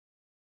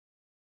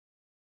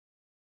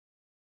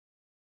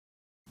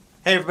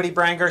Hey everybody,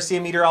 Brian Garcia,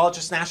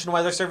 meteorologist, National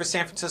Weather Service,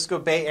 San Francisco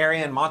Bay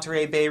Area and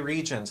Monterey Bay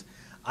regions.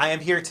 I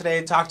am here today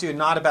to talk to you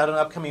not about an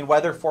upcoming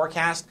weather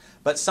forecast,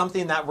 but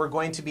something that we're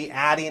going to be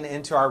adding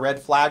into our red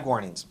flag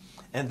warnings.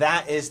 And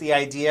that is the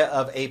idea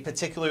of a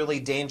particularly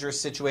dangerous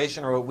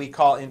situation, or what we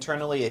call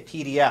internally a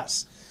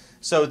PDS.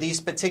 So these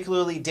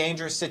particularly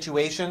dangerous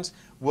situations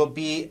will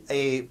be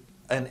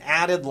an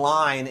added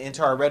line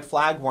into our red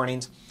flag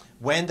warnings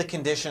when the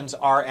conditions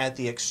are at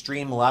the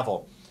extreme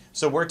level.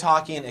 So we're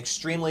talking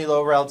extremely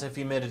low relative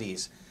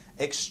humidities,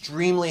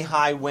 extremely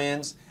high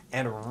winds,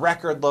 and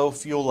record low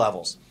fuel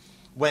levels.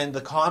 When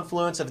the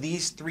confluence of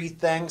these three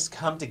things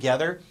come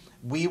together,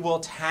 we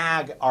will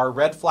tag our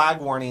red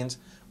flag warnings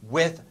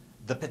with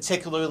the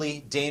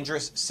particularly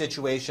dangerous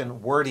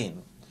situation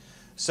wording.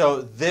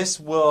 So this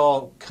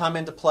will come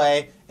into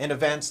play in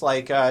events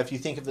like if you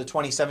think of the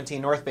 2017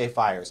 North Bay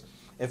fires,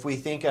 if we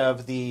think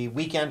of the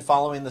weekend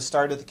following the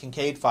start of the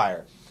Kincaid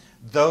fire,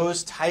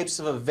 those types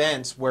of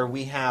events where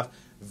we have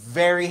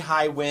very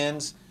high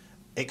winds,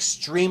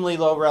 extremely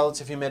low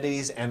relative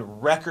humidities,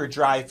 and record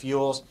dry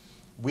fuels,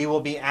 we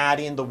will be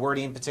adding the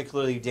wording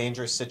particularly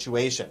dangerous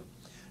situation.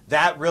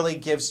 That really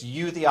gives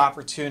you the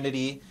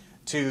opportunity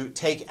to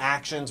take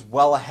actions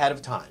well ahead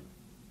of time.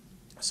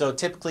 So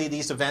typically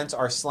these events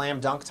are slam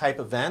dunk type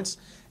events,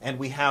 and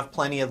we have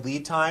plenty of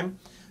lead time.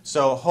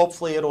 So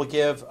hopefully it'll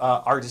give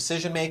our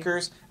decision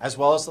makers as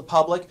well as the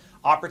public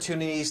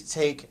opportunities to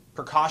take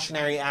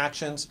precautionary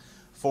actions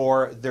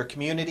for their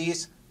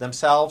communities,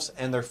 themselves,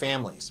 and their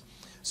families.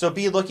 So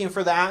be looking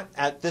for that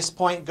at this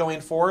point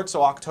going forward,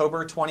 so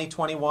October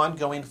 2021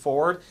 going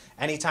forward.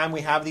 Anytime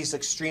we have these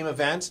extreme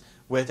events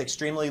with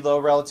extremely low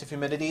relative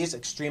humidities,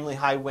 extremely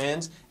high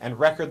winds, and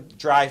record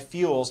dry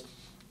fuels,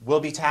 we'll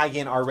be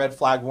tagging our red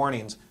flag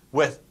warnings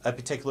with a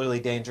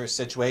particularly dangerous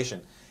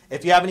situation.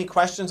 If you have any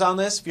questions on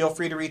this, feel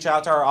free to reach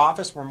out to our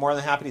office. We're more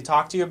than happy to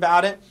talk to you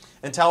about it.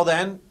 Until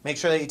then, make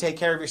sure that you take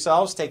care of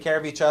yourselves, take care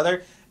of each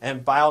other,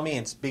 and by all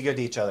means, be good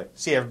to each other.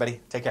 See you, everybody.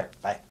 Take care.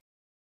 Bye.